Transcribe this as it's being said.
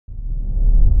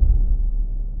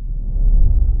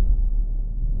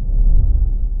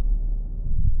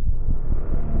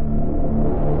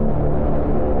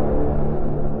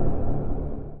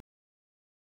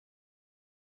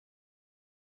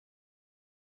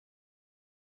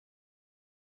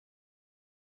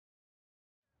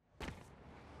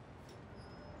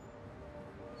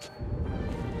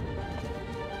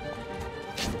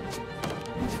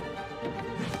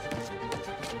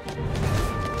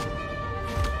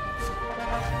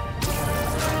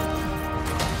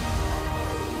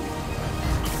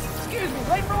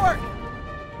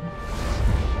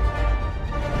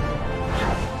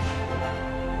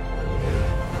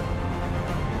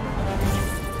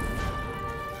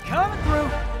Coming through.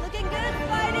 Looking good,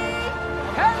 Spidey!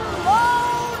 Hello,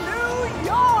 New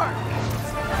York!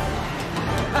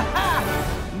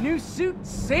 Haha! New suit,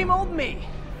 same old me.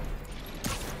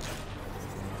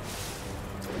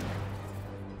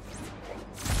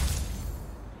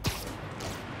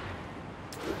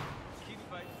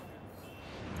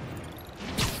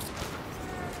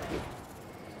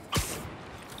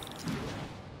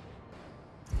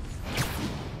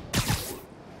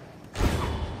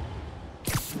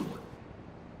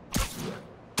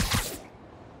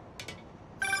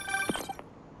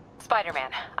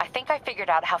 Spider-Man, I think I figured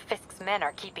out how Fisk's men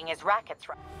are keeping his rackets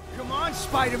running. Come on,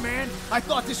 Spider-Man! I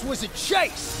thought this was a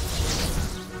chase!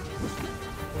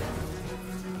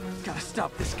 Gotta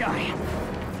stop this guy. You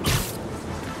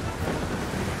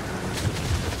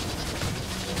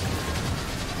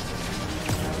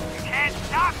can't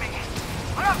stop me!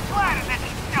 But I'm flattered that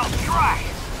you still try!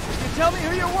 If you tell me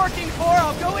who you're working for,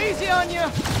 I'll go easy on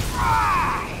you.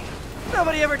 Try!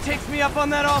 Nobody ever takes me up on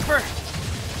that offer.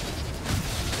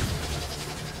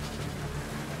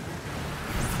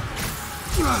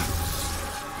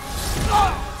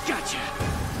 Gotcha!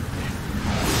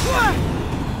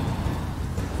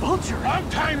 Vulture! Long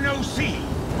time no see!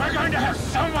 We're going to have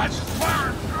so much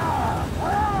fun!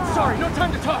 Sorry, no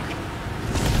time to talk!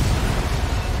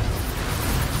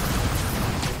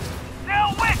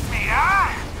 Still with me,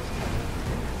 huh?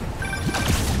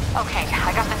 Okay,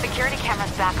 I got the security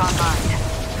cameras back online.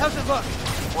 How's it look?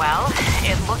 Well,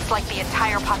 it looks like the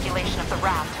entire population of the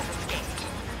raft has escaped.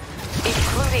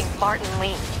 Including Martin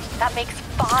Lee. That makes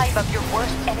 5 of your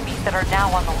worst enemies that are now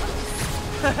on the loose.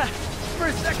 For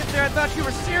a second there, I thought you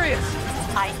were serious.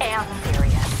 I am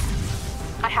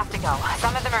serious. I have to go.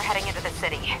 Some of them are heading into the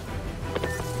city.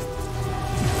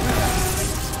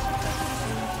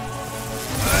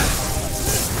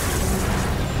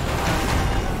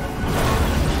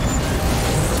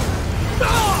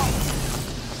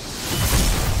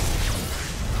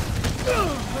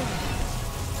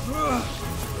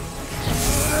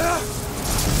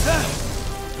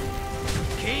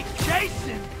 Keep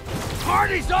chasing!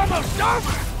 Party's almost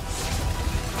over!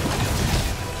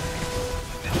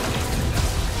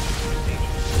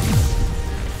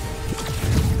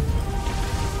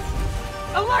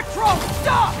 Electro,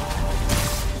 stop!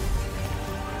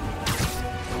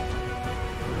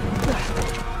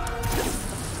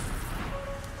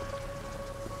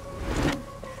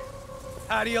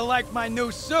 How do you like my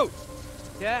new suit?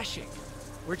 Dashing.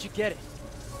 Where'd you get it?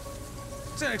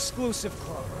 It's an exclusive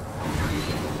club.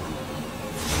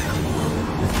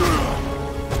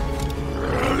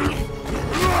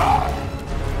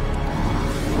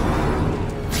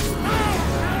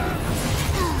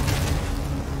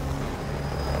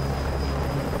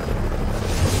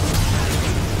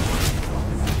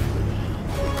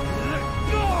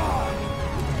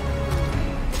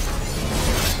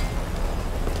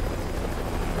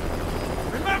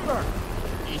 Remember!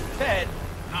 He said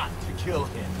not to kill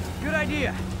him. Good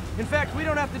idea. In fact, we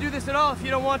don't have to do this at all if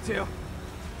you don't want to.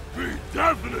 We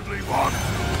definitely want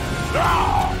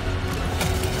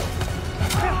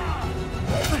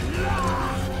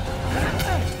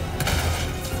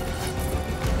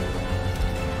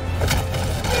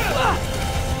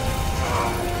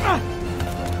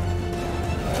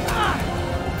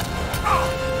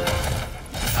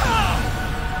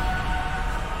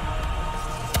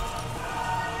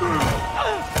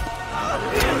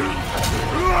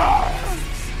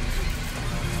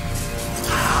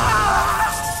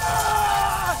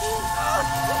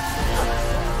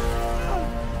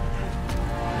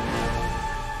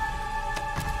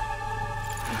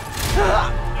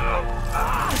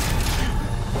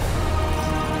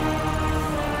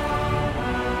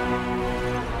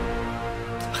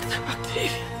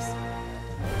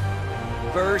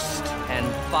First and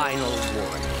final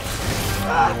warning.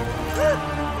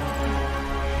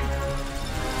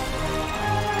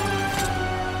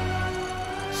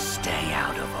 Stay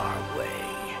out of our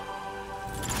way.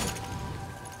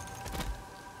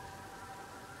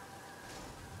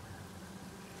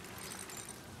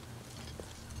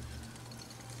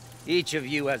 Each of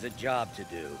you has a job to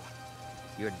do.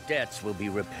 Your debts will be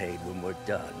repaid when we're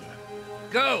done.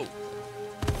 Go!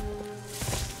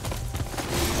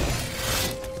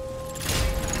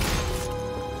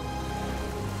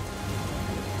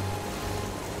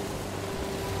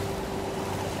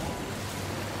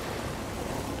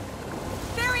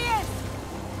 There he is!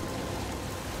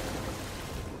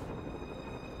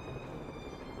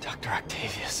 Dr.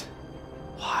 Octavius.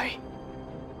 Why?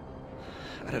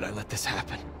 How did I let this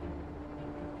happen?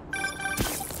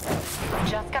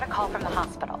 Just got a call from the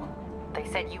hospital. They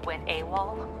said you went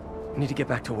AWOL. I need to get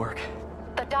back to work.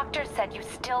 The Doctor said you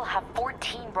still have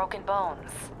 14 broken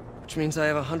bones. Which means I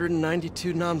have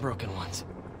 192 non-broken ones.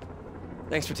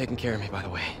 Thanks for taking care of me, by the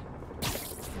way.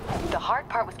 The hard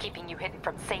part was keeping you hidden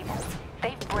from Sabers.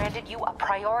 They've branded you a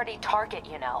priority target,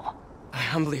 you know. I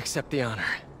humbly accept the honor.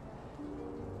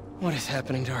 What is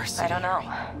happening to our city? I don't know.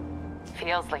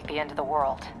 Feels like the end of the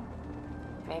world.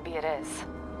 Maybe it is.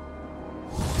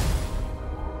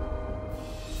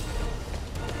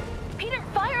 Peter,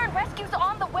 fire and rescue's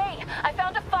on the way! I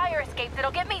found a fire escape that'll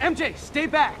get me— MJ, stay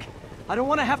back! I don't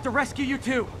want to have to rescue you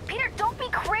too! Peter, don't be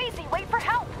crazy! Wait for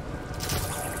help!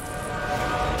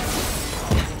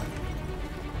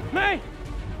 May!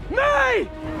 May!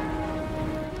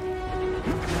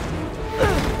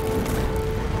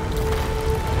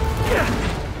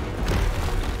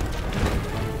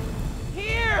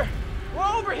 Here! We're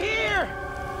over here!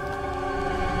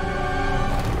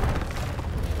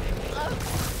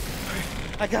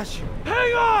 I got you.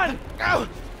 Hang on! Ow!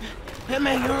 Hey,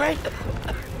 man, you alright?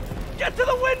 Get to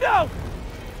the window!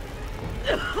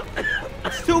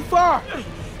 It's too far!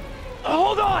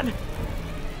 Hold on!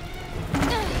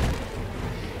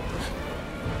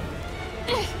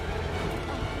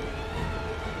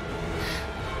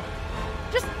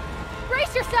 Just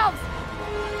brace yourselves!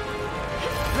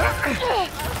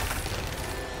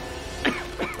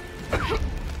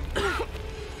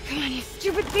 Come on, you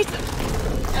stupid piece of...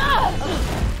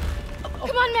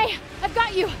 Come on, May! I've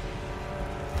got you!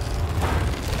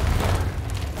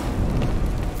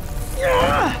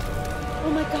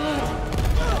 Oh my god!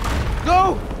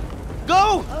 Go!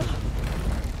 Go!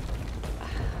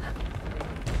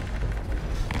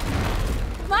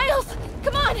 Miles!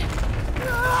 Come on!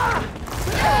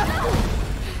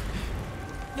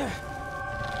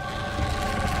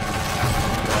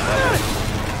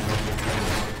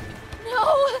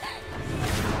 No!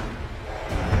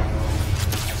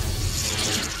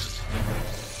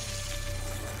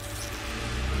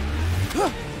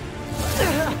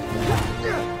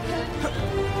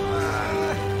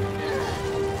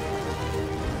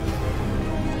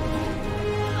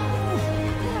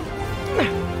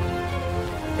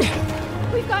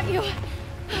 We've got you.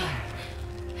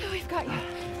 We've got you.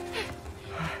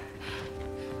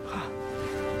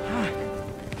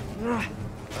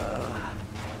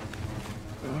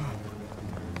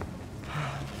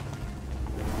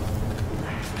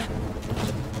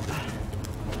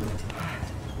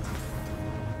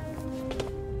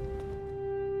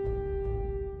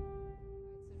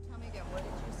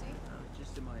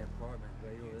 Just in my apartment,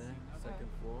 right over there, second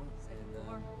floor.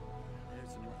 And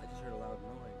I just heard a loud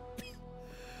noise.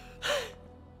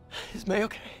 Is May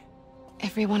okay?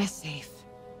 Everyone is safe.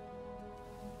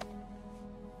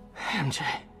 MJ,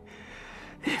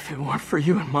 if it weren't for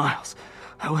you and Miles,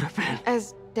 I would have been...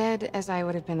 As dead as I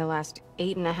would have been the last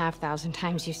 8,500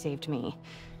 times you saved me.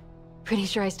 Pretty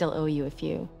sure I still owe you a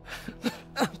few.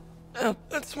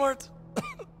 That's smart.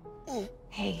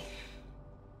 Hey.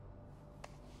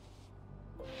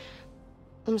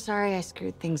 I'm sorry I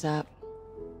screwed things up.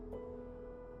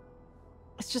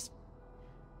 It's just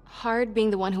hard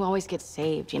being the one who always gets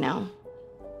saved, you know?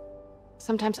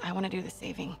 Sometimes I want to do the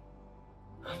saving.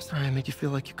 I'm sorry I made you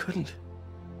feel like you couldn't.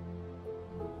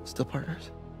 Still partners?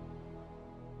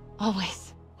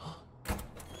 Always.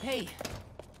 Hey.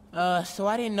 So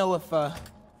I didn't know if,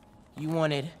 you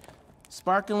wanted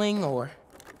sparkling or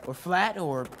flat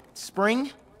or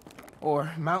spring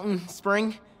or mountain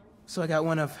spring. So I got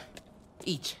one of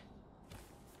each.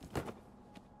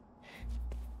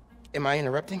 Am I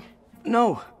interrupting?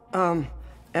 No.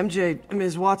 MJ,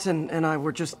 Ms. Watson, and I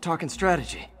were just talking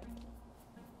strategy.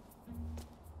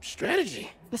 Strategy?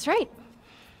 That's right.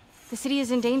 The city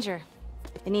is in danger.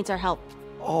 It needs our help.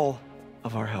 All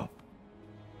of our help.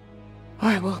 All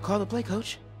right, well, call the play,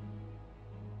 coach.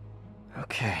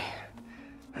 Okay.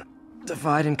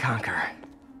 Divide and conquer.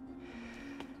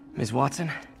 Ms.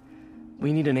 Watson,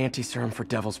 we need an anti-serum for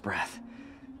Devil's Breath.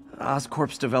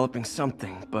 Oscorp's developing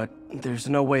something, but there's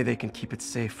no way they can keep it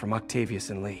safe from Octavius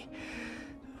and Lee.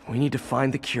 We need to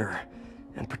find the cure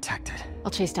and protect it. I'll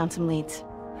chase down some leads.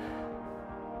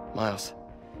 Miles,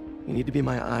 you need to be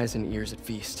my eyes and ears at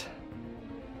Feast.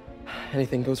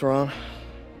 Anything goes wrong,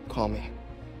 call me.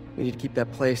 We need to keep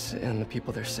that place and the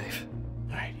people there safe.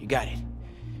 All right, you got it.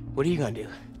 What are you gonna do?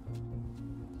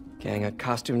 Gang at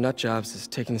Costume Nutjobs is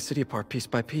taking the city apart piece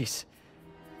by piece.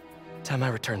 Time I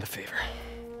return the favor.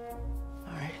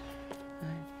 All right.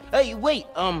 Hey, wait,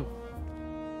 how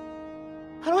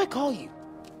do I call you?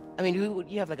 I mean,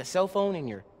 you have like a cell phone in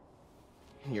your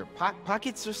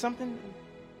pockets or something?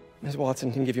 Ms.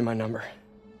 Watson can give you my number.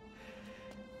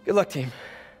 Good luck, team.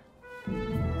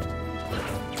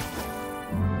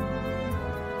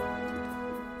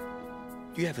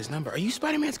 You have his number. Are you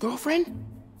Spider-Man's girlfriend?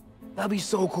 That'd be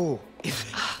so cool.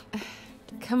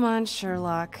 Come on,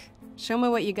 Sherlock. Show me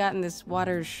what you got in this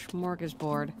water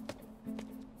smorgasbord.